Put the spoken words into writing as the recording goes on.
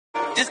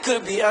This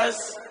could be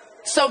us.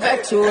 So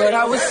back to what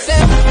I was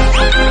saying.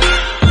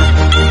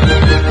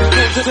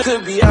 This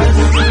could be us.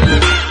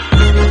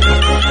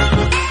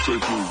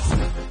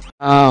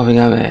 Salve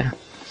galera,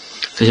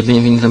 sejam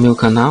bem-vindos ao meu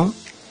canal.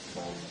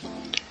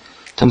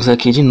 Estamos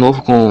aqui de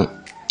novo com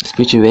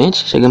Splinterlands.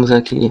 Chegamos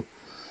aqui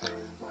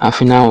ao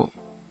final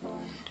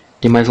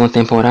de mais uma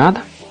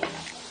temporada.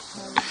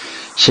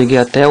 Cheguei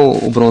até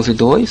o bronze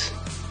 2.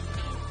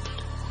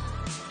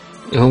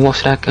 Eu vou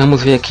mostrar,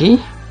 vamos ver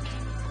aqui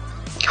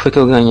o que foi que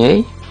eu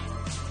ganhei.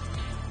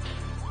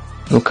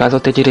 No caso, eu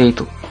tenho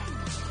direito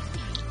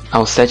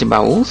aos 7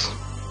 baús.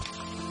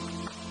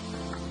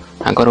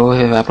 Agora eu vou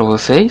revelar para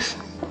vocês.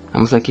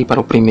 Vamos aqui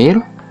para o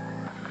primeiro.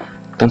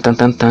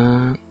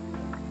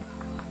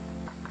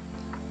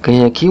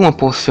 Ganhei aqui uma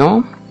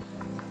poção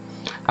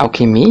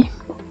alquimia,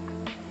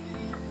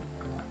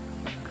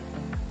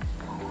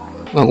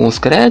 alguns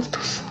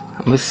créditos.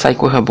 Vamos ver se sai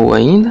coisa boa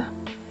ainda.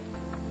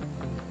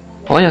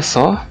 Olha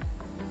só,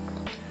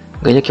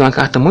 ganhei aqui uma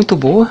carta muito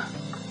boa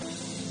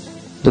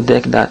do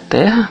deck da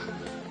Terra.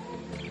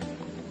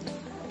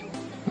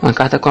 Uma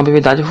carta com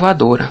habilidade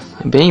voadora,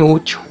 é bem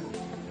útil.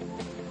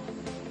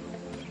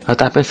 Eu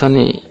tava pensando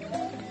em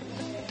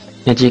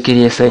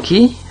adquirir essa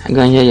aqui,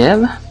 ganhei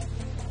ela,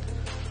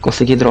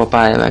 consegui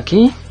dropar ela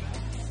aqui.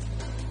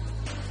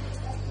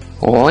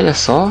 Olha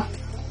só,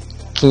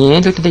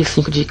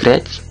 585 de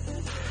crédito.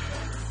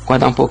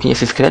 Guardar um pouquinho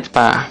esses créditos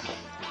para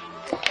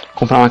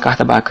comprar uma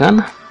carta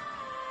bacana.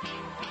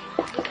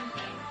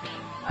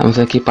 Vamos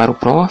aqui para o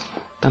próximo.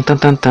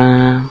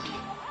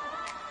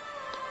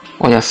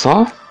 Olha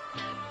só,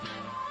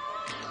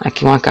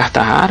 aqui uma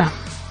carta rara,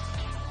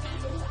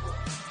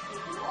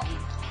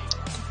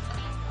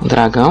 um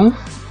dragão.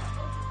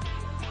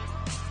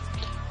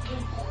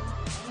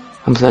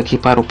 Vamos aqui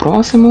para o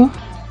próximo,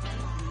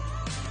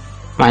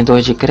 mais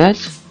 2 de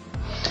crédito.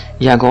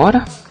 E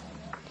agora,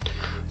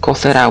 qual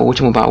será o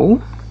último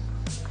baú?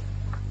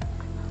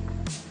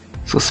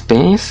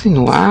 Suspense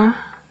no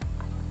ar.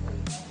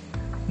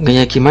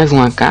 Ganhei aqui mais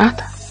uma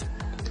carta,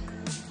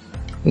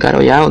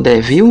 Garoyal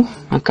Devil,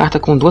 uma carta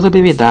com 2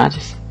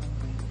 habilidades.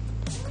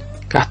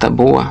 Carta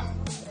boa.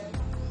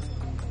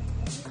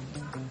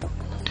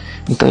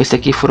 Então esse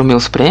aqui foram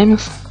meus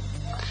prêmios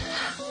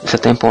dessa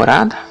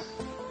temporada.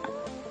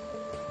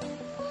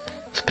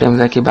 Os prêmios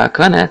aqui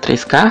bacana, né?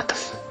 3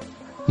 cartas,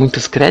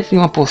 muitos créditos e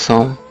uma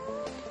poção.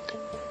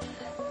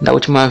 Da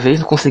última vez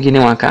não consegui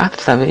nenhuma carta,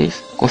 dessa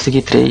vez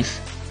consegui 3.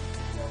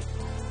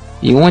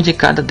 E uma de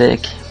cada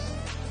deck.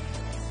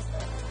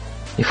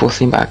 E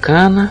fosse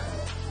bacana.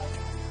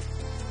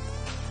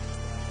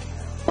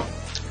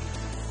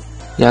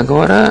 E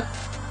agora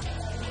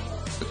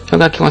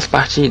jogar aqui umas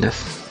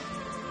partidas.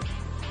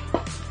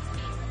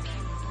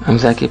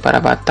 Vamos aqui para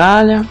a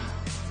batalha.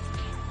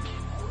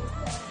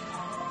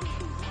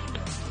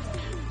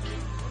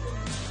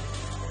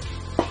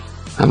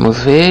 Vamos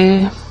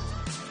ver.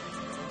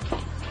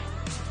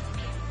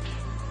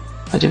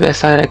 O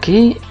adversário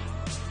aqui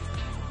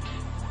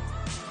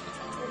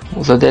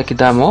usa o deck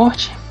da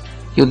morte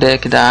e o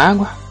deck da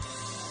água.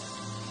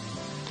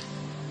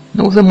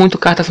 Não usa muito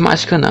cartas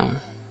mágicas não.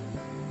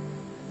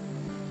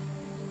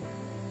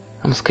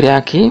 Vamos criar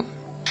aqui.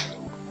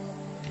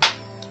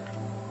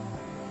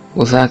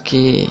 Usar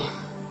aqui.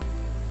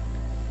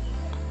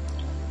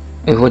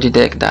 Eu vou de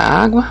deck da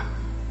água.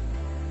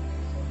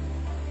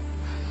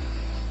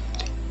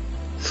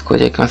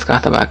 Escolher aqui umas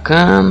cartas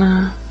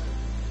bacanas.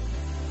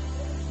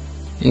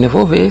 Ainda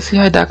vou ver se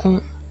vai dar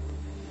com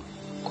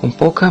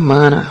pouca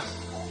mana.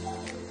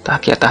 Tá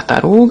aqui a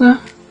tartaruga.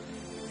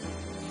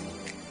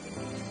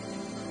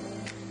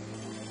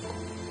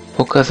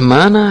 Poucas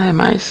mana é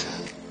mais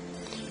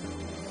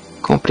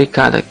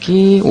complicado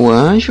aqui. O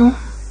anjo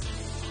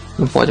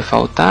não pode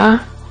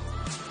faltar.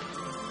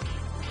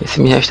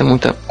 Esse me resta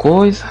muita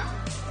coisa.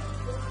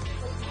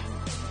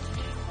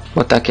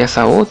 Vou botar aqui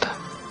essa outra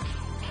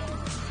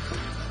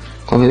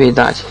com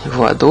habilidade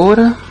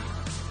voadora.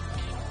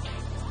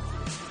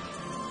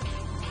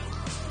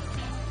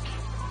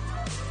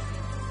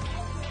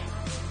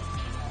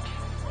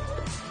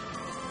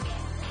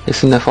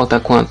 Esse ainda falta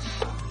quanto?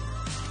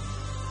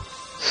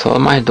 Só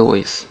mais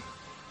 2.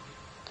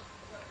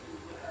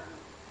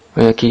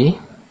 Olha aqui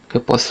que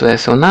eu posso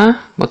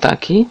selecionar, botar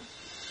aqui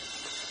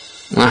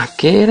uma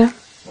arqueira.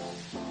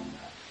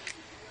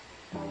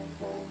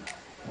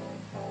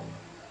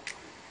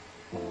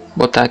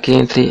 Botar aqui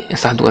entre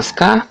essas 2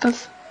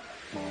 cartas.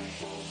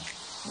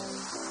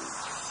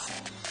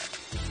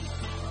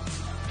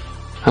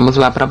 Vamos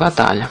lá para a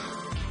batalha.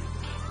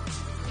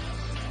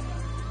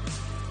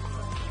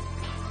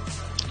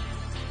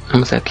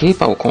 Vamos aqui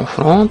para o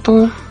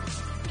confronto.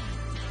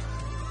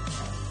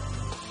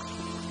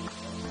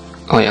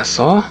 Olha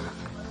só.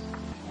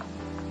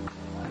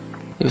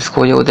 Eu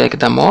escolhi o deck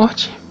da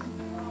morte.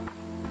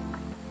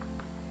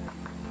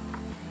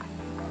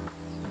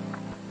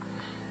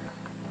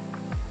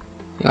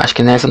 Eu acho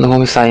que nessa não vou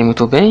me sair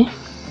muito bem.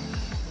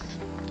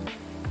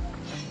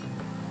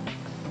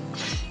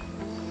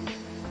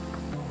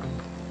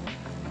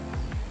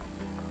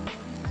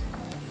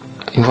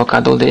 O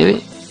invocador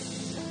dele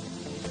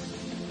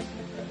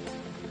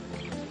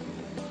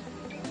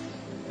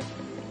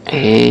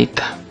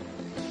Eita.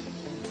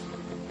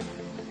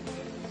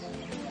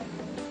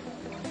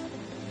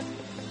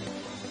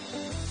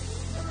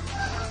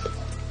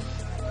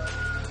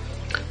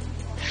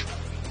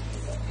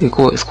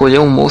 Escolher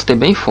um monstro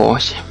bem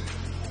forte.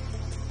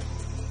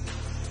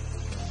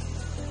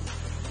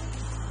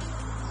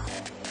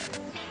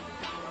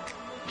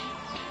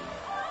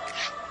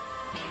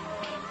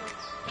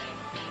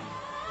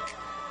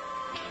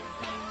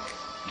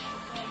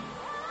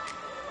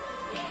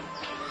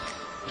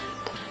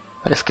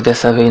 Parece que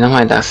dessa vez não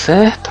vai dar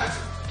certo.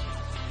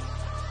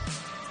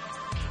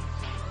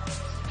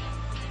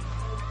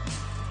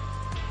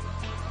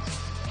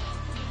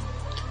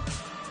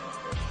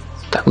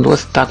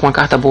 Tá com uma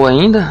carta boa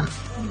ainda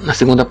na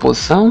segunda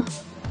posição.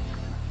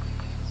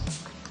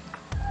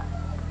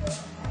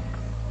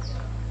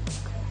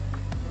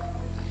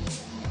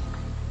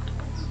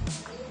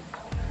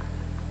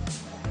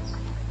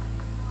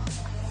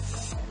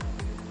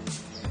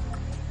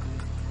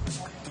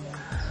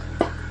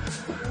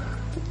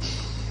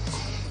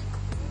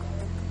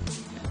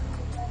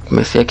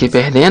 Comecei aqui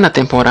perdendo a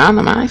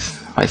temporada, mas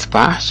faz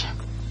parte.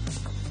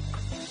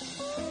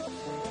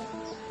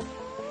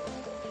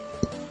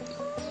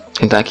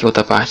 Tentar aqui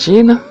outra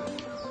partida.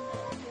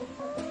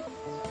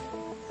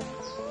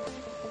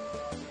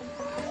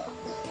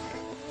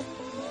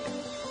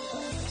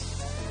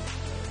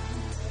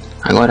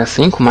 Agora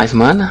sim, com mais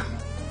mana.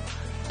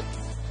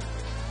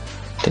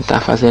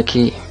 Tentar fazer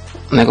aqui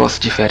um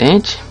negócio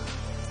diferente.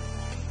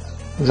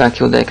 Usar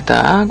aqui o deck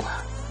da água.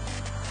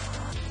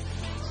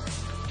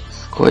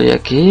 Escolher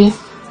aqui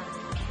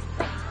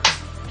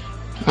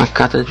uma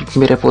carta de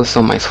primeira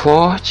posição mais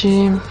forte.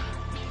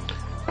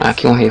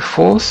 Aqui um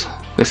reforço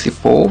com esse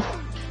polvo.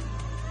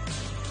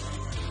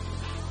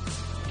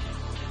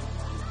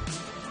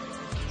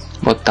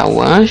 Botar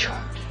o anjo.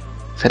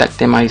 Será que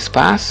tem mais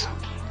espaço?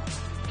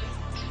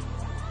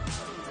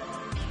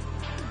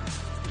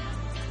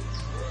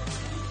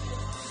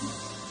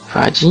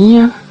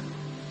 Fadinha.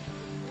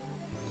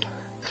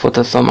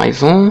 Falta só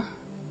mais um.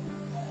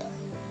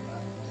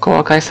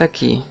 Colocar isso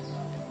aqui.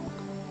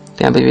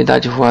 Tem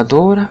habilidade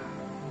voadora.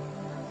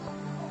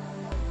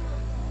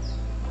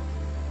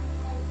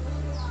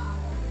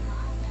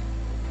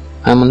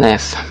 Vamos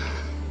nessa.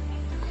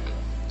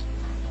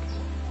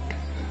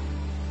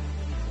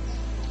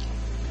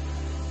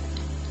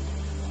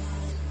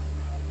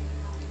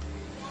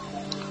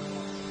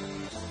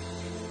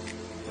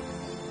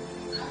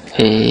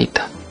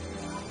 Eita.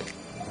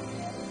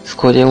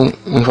 Escolher um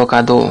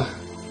invocador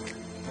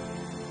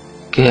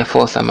que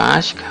reforça a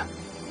mágica.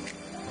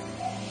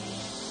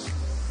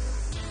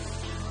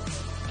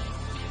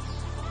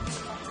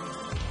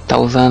 Tá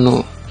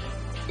usando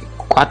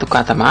 4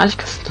 cartas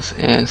mágicas,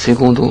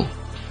 segundo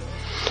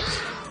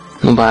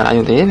no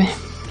baralho dele.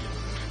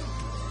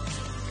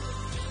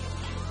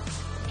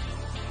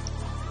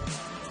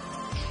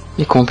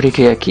 Me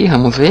compliquei aqui,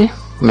 vamos ver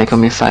como é que eu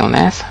me saio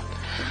nessa.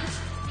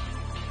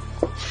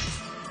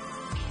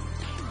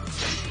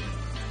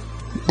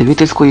 Devia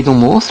ter escolhido um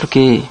monstro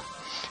que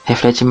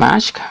reflete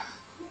mágica.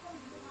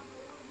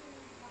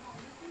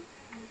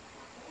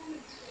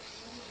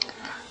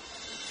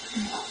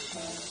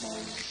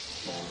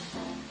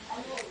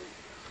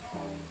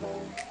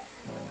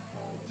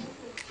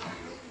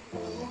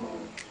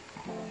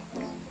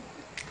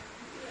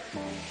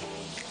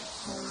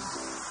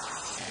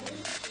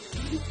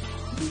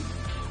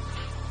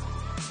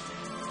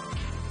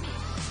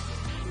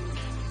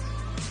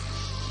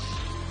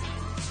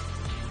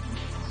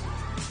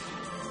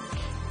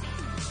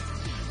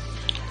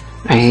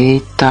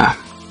 Eita.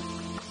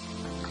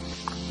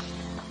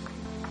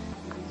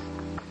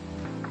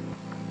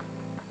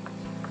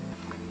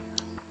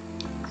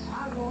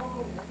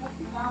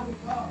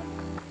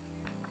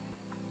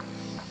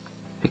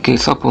 Fiquei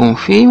só por um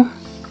fio.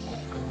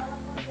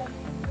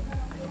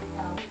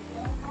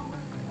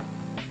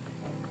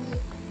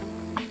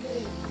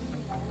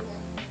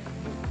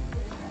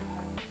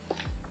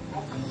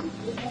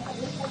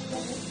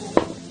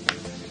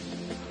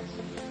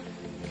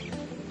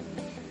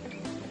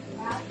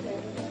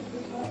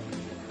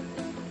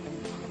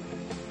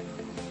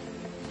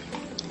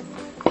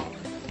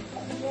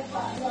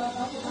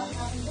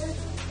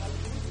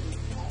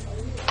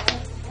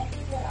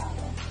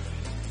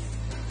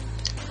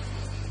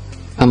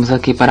 Vamos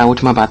aqui para a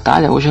última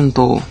batalha. Hoje eu não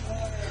estou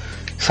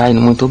saindo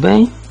muito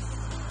bem.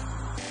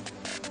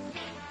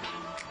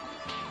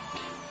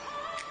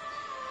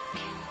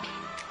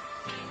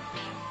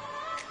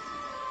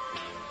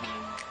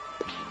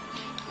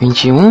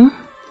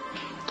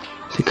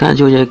 Ficar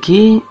de olho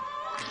aqui.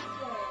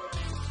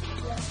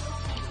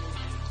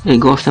 Ele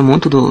gosta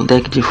muito do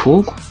deck de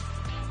fogo.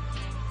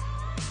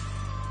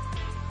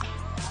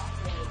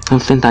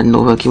 Vamos tentar de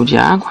novo aqui o de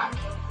água.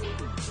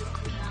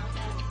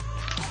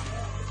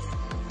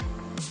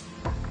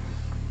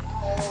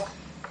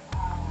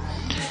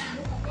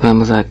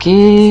 Vamos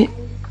aqui.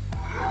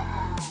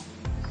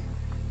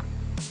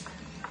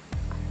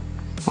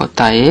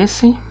 Botar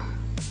esse.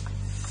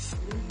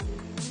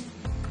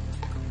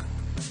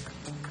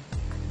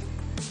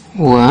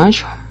 O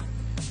anjo.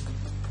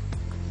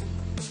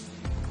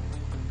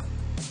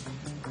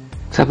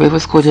 Agora eu vou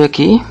escolher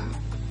aqui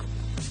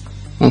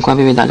um com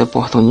habilidade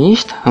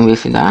oportunista, vamos ver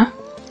se dá.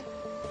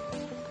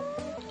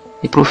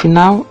 E pro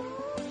final,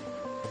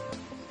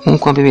 um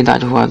com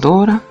habilidade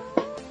voadora.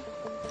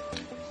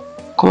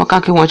 Colocar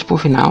aqui um antes pro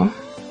final.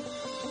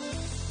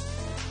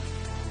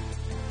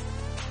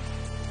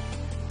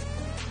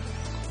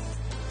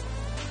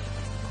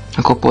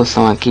 A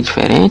composição aqui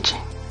diferente.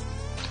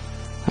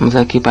 Vamos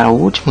aqui para o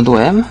último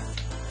duelo.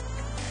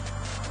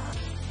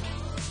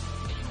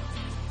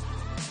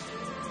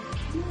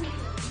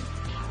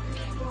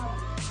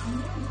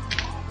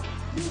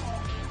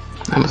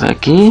 Vamos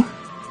aqui.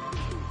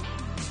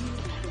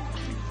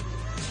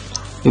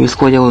 Eu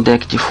escolhi o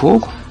deck de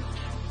fogo.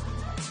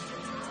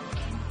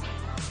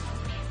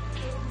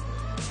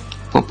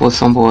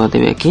 Composição boa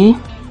dele aqui.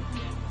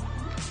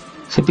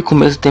 Sempre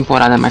começo de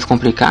temporada é mais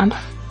complicado.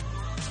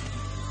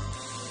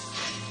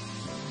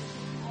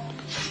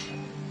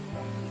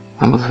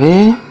 Vamos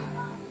ver.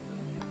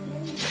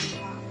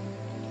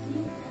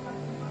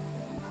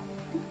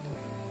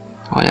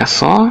 Olha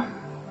só.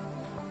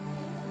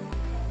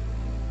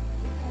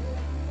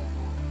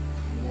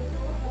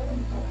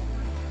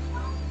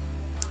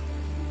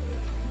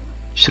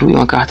 Destruiu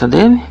uma carta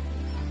dele.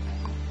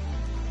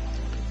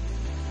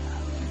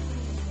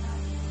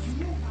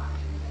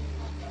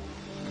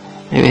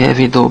 Ele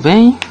revidou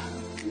bem.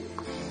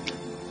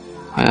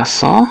 Olha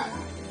só.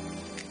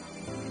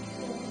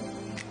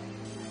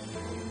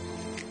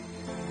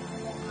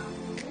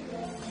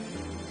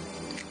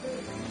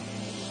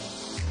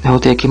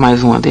 Derrotei aqui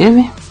mais uma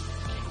dele.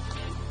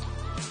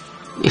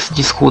 Esse de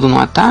escudo não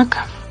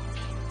ataca.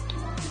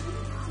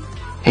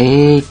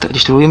 Eita,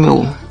 destruiu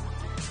meu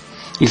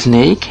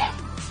Snake.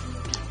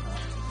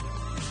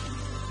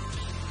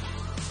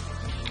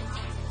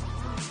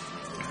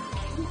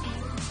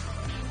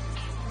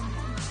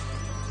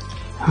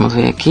 Vamos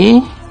ver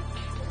aqui.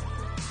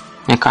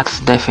 Minha carta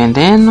se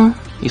defendendo.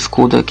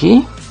 Escudo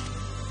aqui.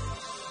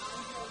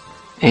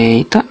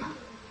 Eita.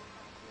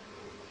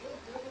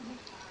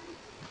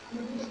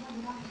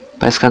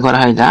 Parece que agora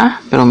vai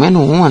dar pelo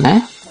menos uma,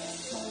 né?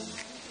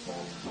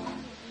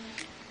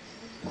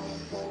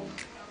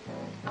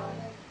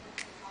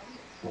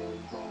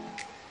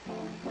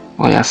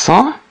 Olha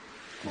só.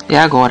 E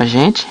agora,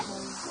 gente?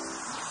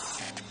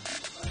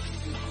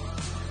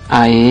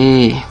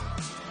 Aê.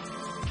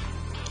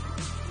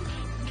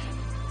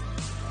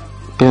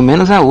 Pelo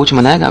menos a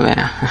última, né,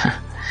 galera?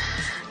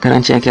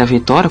 Garantir aqui a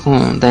vitória com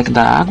o deck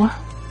da água.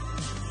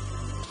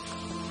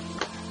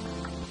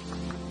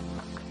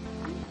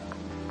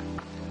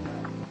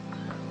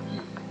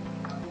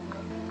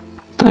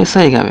 Então é isso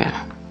aí,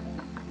 galera.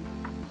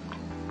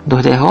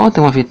 2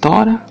 derrotas, 1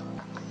 vitória.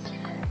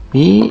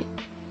 E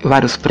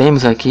vários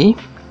prêmios aqui.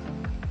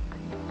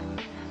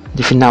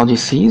 De final de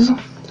season,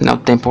 final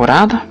de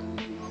temporada.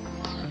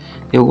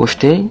 Eu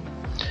gostei.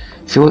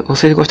 Se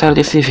vocês gostaram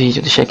desse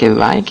vídeo, deixa aquele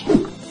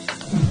like.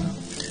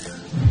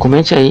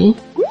 Comente aí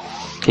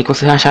o que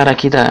vocês acharam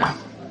aqui da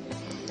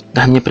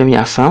minha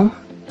premiação.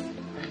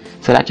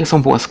 Será que são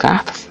boas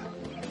cartas?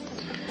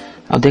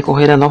 Ao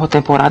decorrer da nova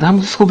temporada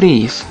vamos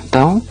descobrir isso.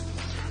 Então,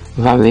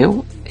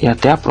 valeu e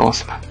até a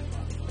próxima.